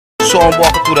Saw him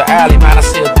walking through the alley, man. I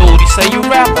said, dude, he say you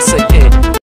rap? I said,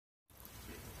 yeah.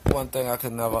 One thing I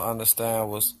could never understand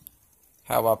was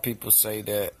how our people say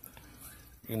that,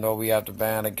 you know, we have to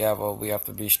band together, we have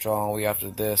to be strong, we have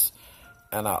to this.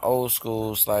 And our old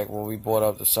schools, like when we brought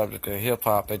up the subject of hip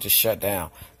hop, they just shut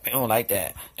down. They don't like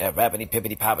that rappity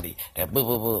pippity poppity, that boo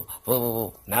boo boo boo boo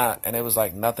boo. Nah, and it was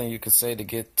like nothing you could say to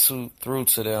get through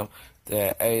to them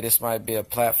that, hey, this might be a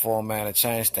platform, man, to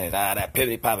change things. That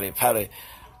pippity poppity poppity.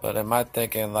 But in my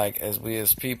thinking, like as we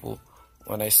as people,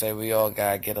 when they say we all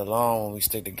gotta get along, when we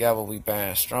stick together, we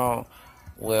band strong.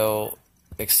 Well,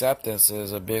 acceptance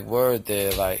is a big word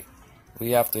there. Like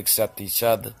we have to accept each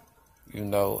other. You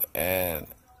know, and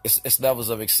it's levels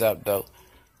of accept though.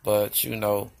 But you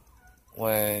know,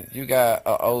 when you got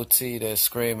a OT that's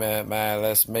screaming, man,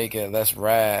 let's make it, let's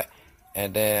ride,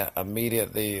 and then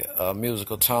immediately a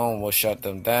musical tone will shut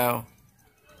them down,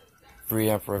 free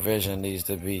improvisation needs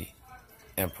to be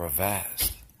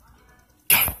improvised.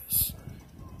 Yes.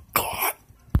 God.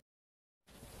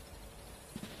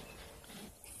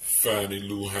 Fannie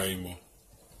Lou Hamer,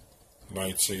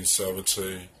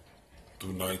 1917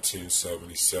 through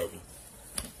 1977.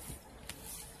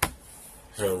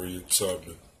 Harriet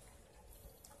Tubman,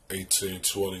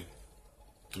 1820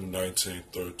 through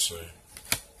 1913.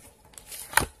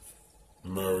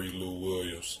 Mary Lou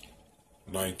Williams,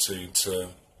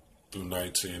 1910 through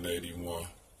 1981.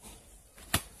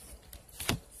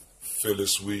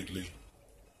 Phyllis Wheatley,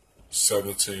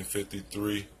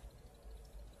 1753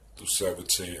 through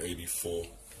 1784.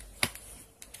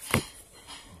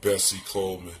 Bessie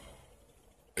Coleman,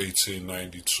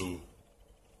 1892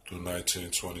 through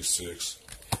 1926.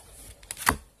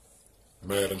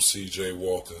 Madam C.J.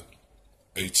 Walker,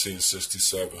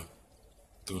 1867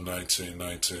 through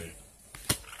 1919.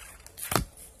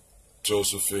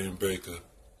 Josephine Baker,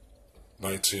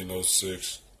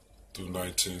 1906 through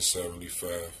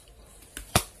 1975.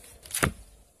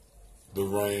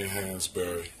 Lorraine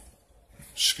Hansberry,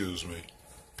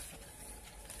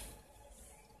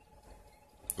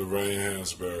 Lorraine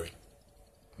Hansberry,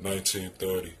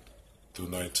 1930 through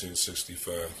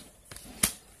 1965.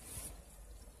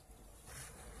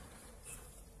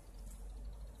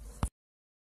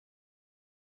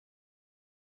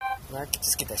 Man,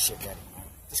 just get that shit ready, man.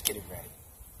 Just get it ready.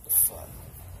 The fuck?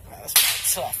 Man,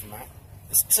 that's tough, man.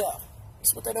 It's tough.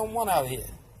 It's what they don't want out here.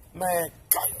 Man,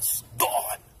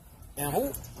 God. And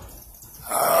who?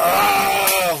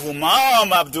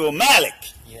 Humam Abdul Malik.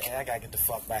 Yeah, I gotta get the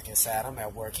fuck back inside. I'm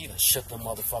at work. He done shook the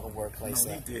motherfucking workplace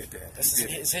up. He did that.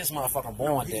 It's his motherfucking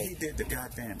born day. He did the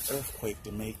goddamn earthquake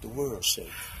to make the world shake.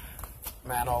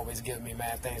 Man always give me,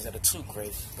 man, things that are too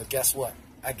crazy. But guess what?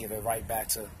 I give it right back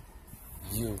to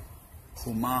you.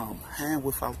 Humam, hand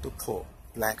without the pork.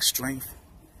 Black Strength,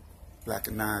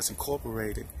 Blackanize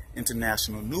Incorporated,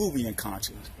 International Nubian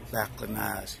Conscience,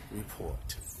 Blackanize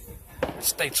Report.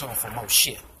 Stay tuned for more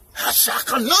shit.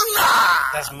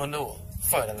 Hashakanuna! That's manure,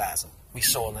 fertilizer. We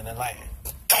soil in the land.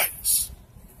 Thanks.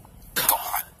 God.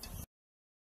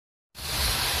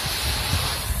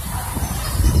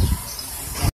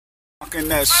 Fucking that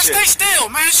Man, shit. stay still,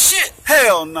 man. Shit.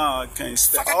 Hell no, I can't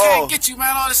stay. Fuck, I can't get you,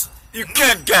 man. All this. You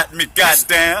can't get me,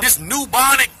 goddamn. This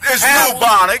bubonic. It's power.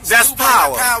 bubonic. That's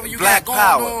power. Black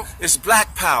power. It's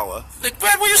black power. Look,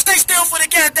 man, will you stay still for the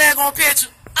goddamn picture?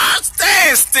 I'm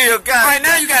staying still, goddamn. Right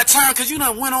now you gotta turn because you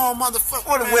done went on, motherfucker.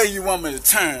 What the way you want me to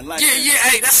turn? Like yeah,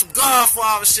 hey, that's some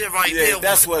Godfather shit right there. Yeah,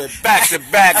 that's what it back to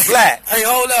back black. Hey,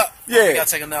 hold up. Yeah. You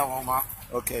gotta take another one, man.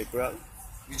 Okay, brother.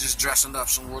 You just dressing up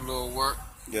some little work.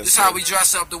 Yes, this sir. how we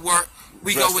dress up the work.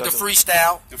 We go with the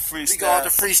freestyle. The freestyle. We go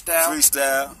with the freestyle.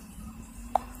 Freestyle.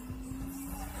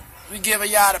 We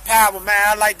giving y'all the power, man.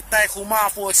 I like to thank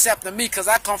Humam for accepting me because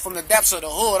I come from the depths of the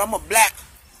hood.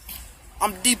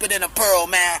 I'm deeper than a pearl,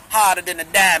 man. Harder than a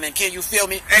diamond. Can you feel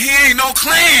me? And he ain't no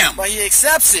clam. But he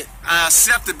accepts it. I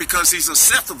accept it because he's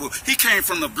acceptable. He came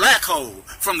from the black hole,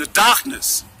 from the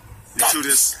darkness, into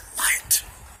this light.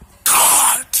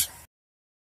 God.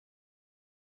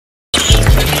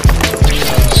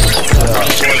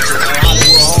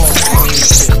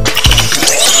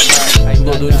 You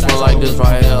gonna do this one like this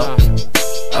right here.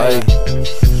 Hey.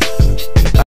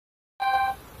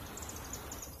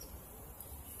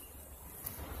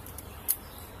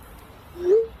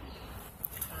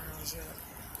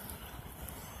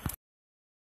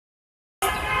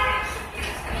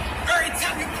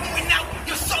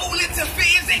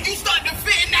 And you start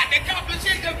defending that the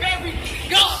competition of every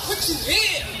God put you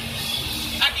here.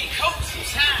 I get coached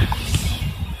sometimes.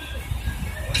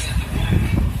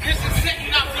 This is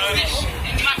setting up position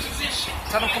in my position.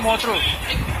 Tell them come on through.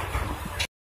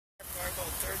 For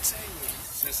about 13 years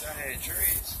since I had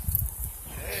dreads.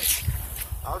 Yeah.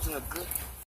 I was in a good.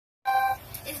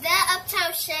 Is that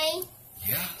Uptown Shane?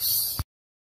 Yes.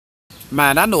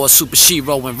 Man, I know a super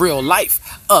hero in real life.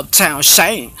 Uptown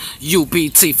Shane.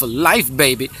 UPT for life,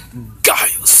 baby.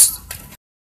 Guys.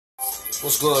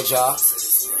 What's good, y'all?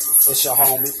 It's your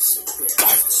Humamix.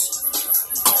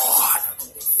 Guys.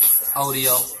 God.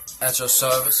 Audio at your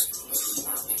service.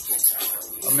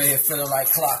 I'm in here feeling like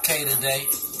Clark K today,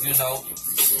 you know.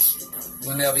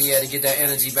 Whenever he had to get that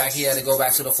energy back, he had to go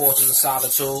back to the Fortress of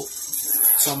Solitude.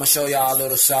 So I'm going to show y'all a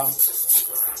little something.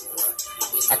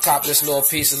 I copped this little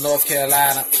piece in North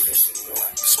Carolina,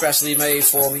 specially made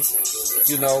for me.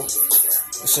 You know,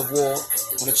 it's a war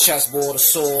on the chessboard, the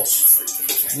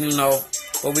swords, you know.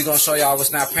 But we're going to show y'all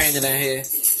what's not painted in here.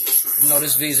 You know,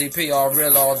 this VZP all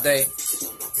real all day,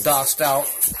 darked out.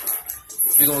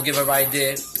 We're going to give it right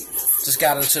there. Just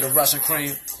got into the Russian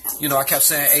cream. You know, I kept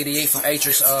saying 88 from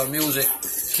Atrix Music.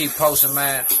 Keep posting,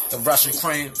 man. The Russian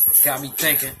cream got me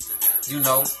thinking. You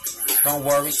know, don't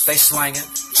worry. They slanging,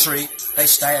 treat. They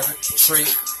stabbing,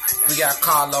 treat. We got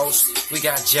Carlos. We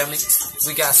got Jimmy.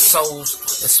 We got souls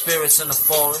and spirits in the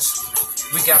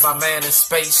forest. We got my man in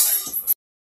space.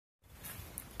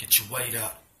 Get your weight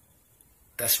up.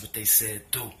 That's what they said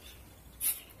do.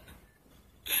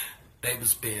 They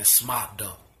was being smart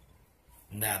though.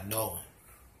 Not knowing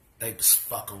they was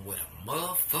fucking with a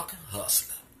motherfucking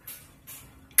hustler.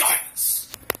 Guys.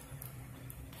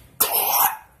 God.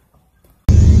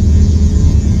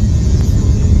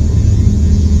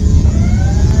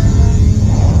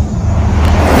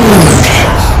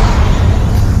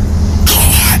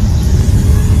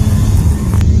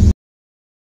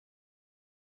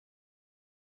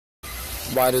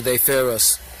 Why do they fear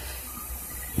us?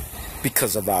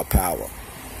 Because of our power.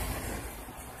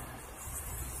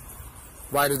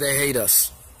 Why do they hate us?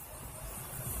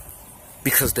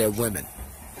 Because they're women.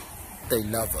 They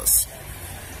love us.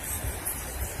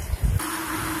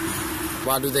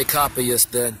 Why do they copy us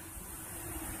then?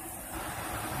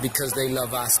 Because they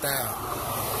love our style.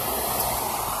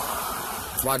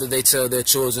 Why do they tell their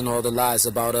children all the lies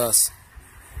about us?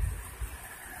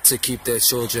 To keep their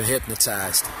children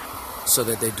hypnotized so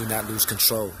that they do not lose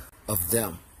control of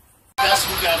them. That's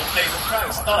who got to pay the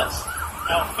price, us,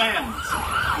 our families.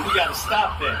 And we got to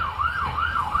stop that.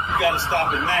 We got to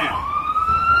stop it now.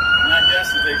 Not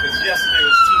yesterday, because yesterday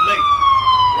was too late.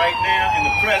 Right now, in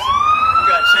the present, we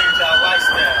got to change our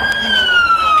lifestyle.